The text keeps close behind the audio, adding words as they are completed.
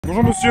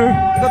Bonjour monsieur.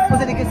 Je dois te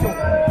poser des questions.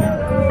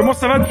 Comment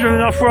ça va depuis la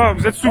dernière fois?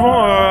 Vous êtes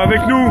souvent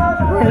avec nous?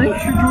 Oui, je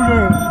suis tout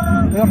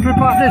la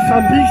plupart des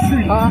samedis, je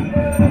suis là.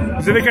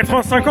 Vous avez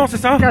 85 ans, c'est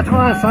ça?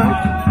 85.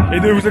 Et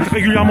vous êtes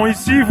régulièrement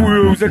ici,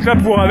 vous êtes là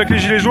avec les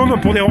gilets jaunes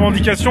pour des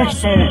revendications qui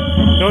sont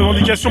des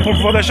revendications pour le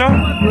pouvoir d'achat?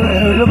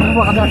 Le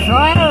pouvoir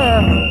d'achat,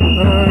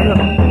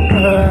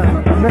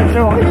 le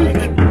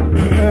théorique,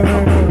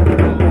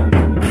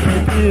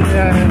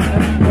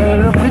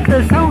 le prix de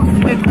l'essence,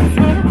 il est trop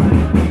cher.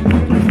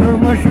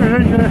 Moi je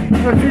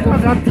suis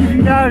dans un petit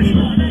village,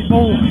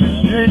 bon,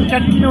 j'ai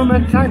 4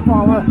 km 5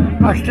 pour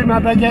acheter ma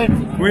baguette.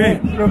 Oui.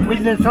 Le prix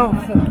de l'essence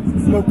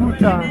me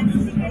coûte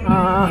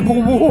un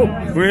bonbon.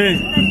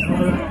 Oui.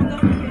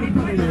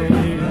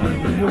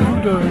 Beaucoup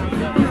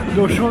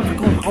de choses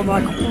contre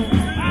Macron.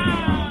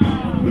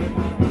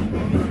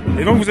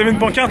 Et donc vous avez une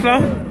pancarte là?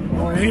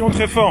 Oui. Crions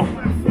très fort.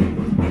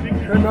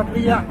 Je fais ma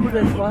prière tous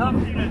les soirs.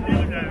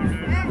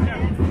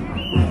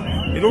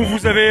 Et donc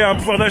vous avez un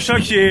pouvoir d'achat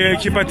qui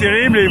est pas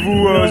terrible et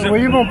vous...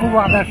 Oui, mon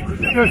pouvoir d'achat.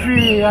 Je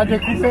suis à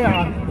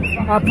découvert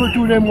un peu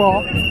tous les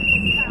mois.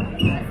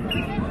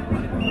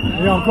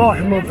 Et encore,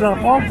 je me plains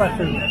pas parce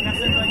que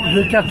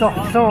j'ai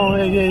 1400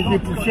 et des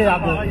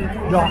poussières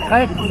de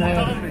retraite, mais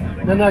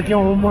il y en a qui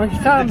ont moins que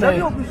ça,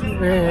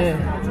 mais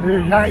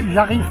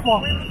j'arrive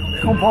pas.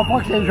 Je comprends pas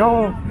que les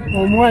gens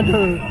ont moins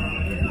de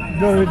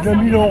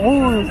 1000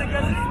 euros,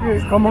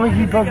 comment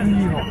ils peuvent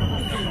vivre.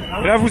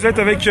 Là vous êtes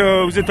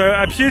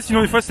à pied,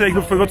 sinon des fois c'est avec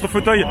votre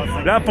fauteuil.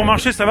 Là pour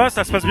marcher ça va,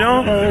 ça se passe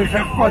bien? Ça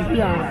se passe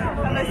bien.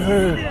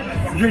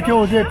 J'étais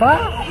au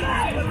départ,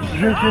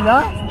 j'étais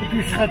là, et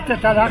puis je serais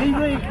peut-être à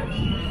l'arrivée.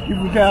 Si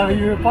vous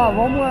n'arrivez pas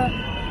avant moi.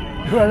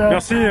 Voilà.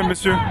 Merci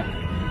monsieur.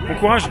 Bon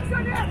courage.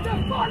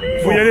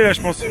 Faut y aller là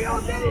je pense.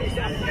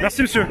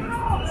 Merci monsieur.